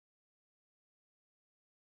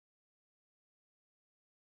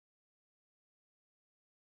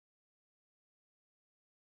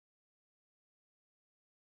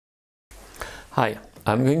Hi,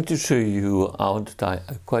 I'm going to show you how to tie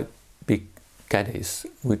a quite big caddis,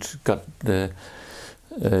 which got the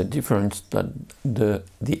difference that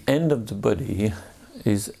the end of the body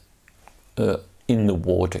is in the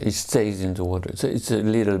water. It stays in the water, so it's a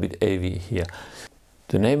little bit heavy here.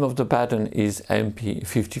 The name of the pattern is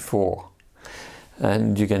MP54,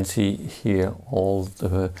 and you can see here all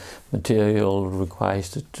the material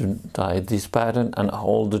required to tie this pattern and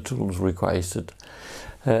all the tools required.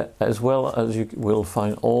 As well as you will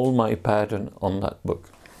find all my pattern on that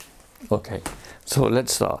book. Okay, so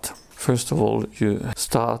let's start. First of all, you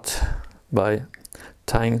start by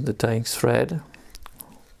tying the tying thread,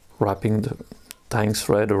 wrapping the tying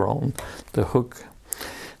thread around the hook,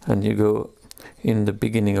 and you go in the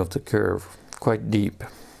beginning of the curve, quite deep.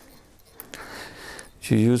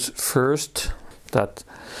 You use first that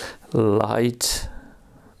light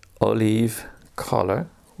olive color,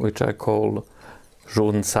 which I call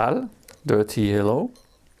jaune sale, dirty yellow.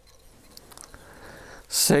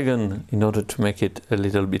 Second, in order to make it a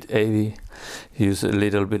little bit heavy, use a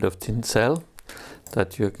little bit of tinsel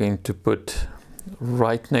that you're going to put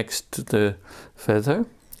right next to the feather,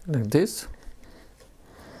 like this.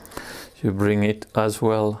 You bring it as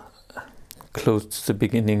well close to the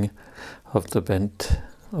beginning of the bend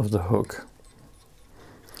of the hook.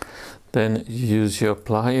 Then you use your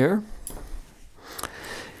plier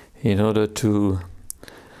in order to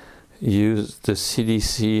use the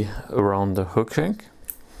CDC around the hook shank,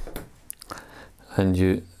 and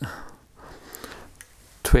you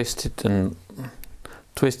twist and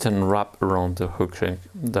wrap around the hook shank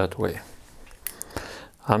that way.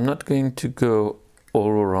 I'm not going to go all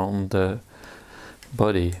around the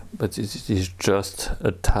body, but it is just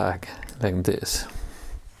a tag like this.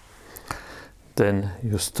 Then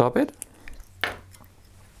you stop it.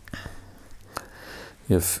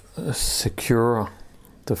 You secure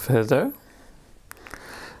the feather,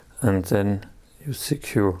 and then you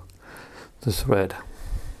secure the thread.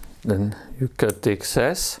 Then you cut the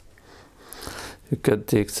excess. You cut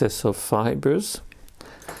the excess of fibers,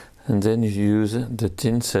 and then you use the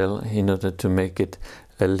tinsel in order to make it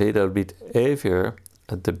a little bit heavier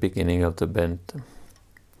at the beginning of the bend,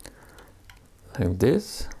 like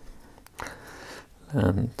this,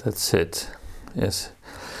 and that's it. Yes.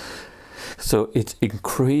 So it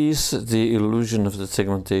increases the illusion of the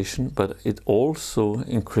segmentation, but it also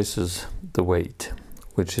increases the weight,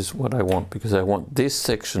 which is what I want, because I want this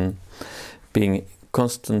section being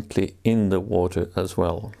constantly in the water as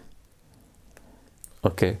well.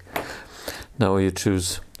 Okay, now you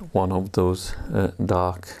choose one of those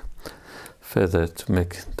dark feather to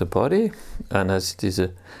make the body, and as it is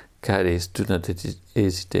a caddis, do not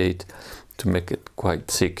hesitate to make it quite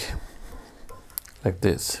thick, like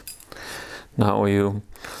this. Now you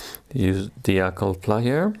use the hackle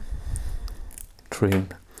plier, trim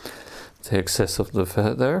the excess of the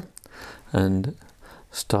feather, and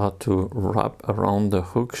start to wrap around the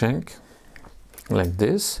hook shank like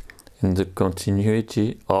this, in the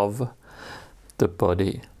continuity of the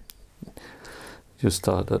body you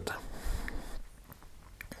started.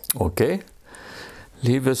 Okay,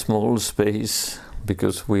 leave a small space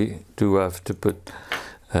because we do have to put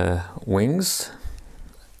wings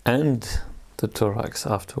and the thorax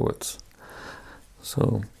afterwards.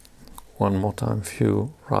 So one more time,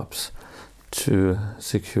 few wraps to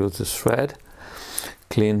secure the thread.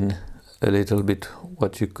 Clean a little bit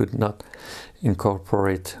what you could not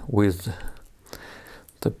incorporate with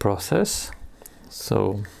the process,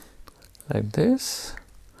 so like this.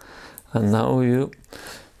 And now you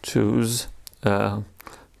choose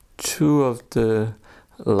two of the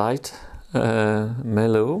light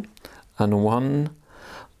mellow and one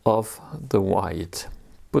of the white.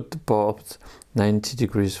 Put the barbs 90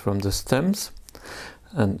 degrees from the stems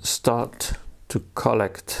and start to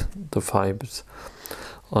collect the fibers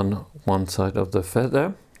on one side of the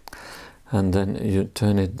feather, and then you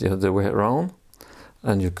turn it the other way around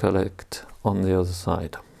and you collect on the other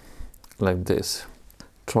side, like this.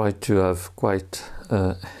 Try to have quite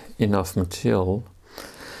enough material.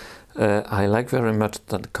 I like very much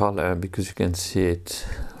that color because you can see it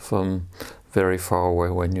from very far away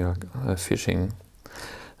when you're fishing.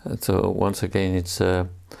 So once again, it's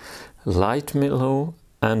light mellow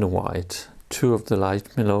and white. Two of the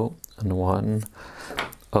light mellow and one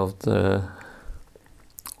of the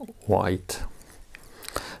white.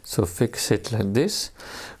 So fix it like this.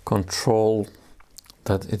 Control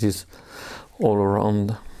that it is all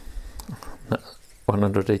around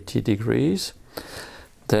 180 degrees.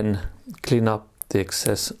 Then clean up the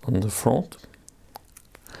excess on the front.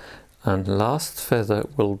 And last feather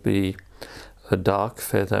will be a dark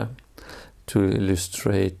feather to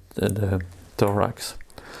illustrate the thorax.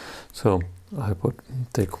 So I would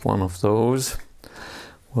take one of those,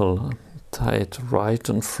 we'll tie it right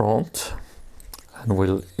in front, and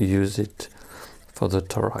we'll use it for the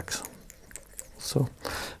thorax. So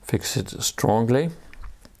fix it strongly,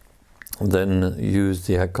 then use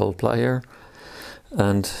the hackle plier,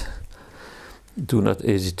 and do not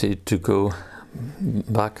hesitate to go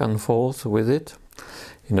back and forth with it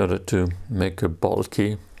in order to make a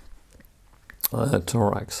bulky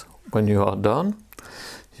thorax. When you are done,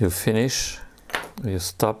 you finish, you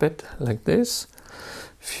stop it like this,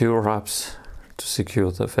 few wraps to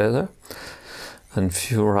secure the feather, and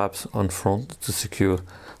few wraps on front to secure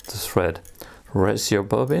the thread. Raise your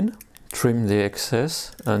bobbin, trim the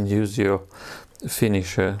excess, and use your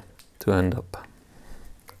finisher to end up.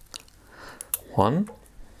 One,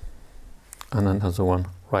 and another one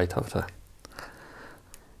right after.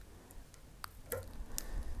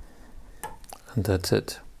 And that's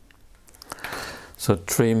it. So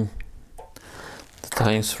trim the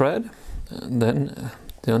tying thread, and then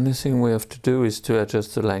the only thing we have to do is to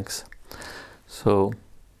adjust the length. So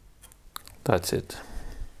that's it.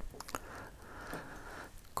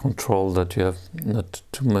 Control that you have not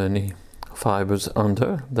too many fibers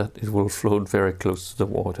under, that it will float very close to the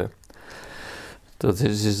water. So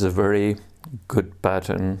this is a very good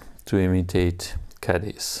pattern to imitate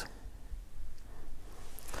caddies.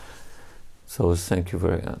 So thank you for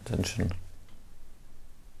your attention.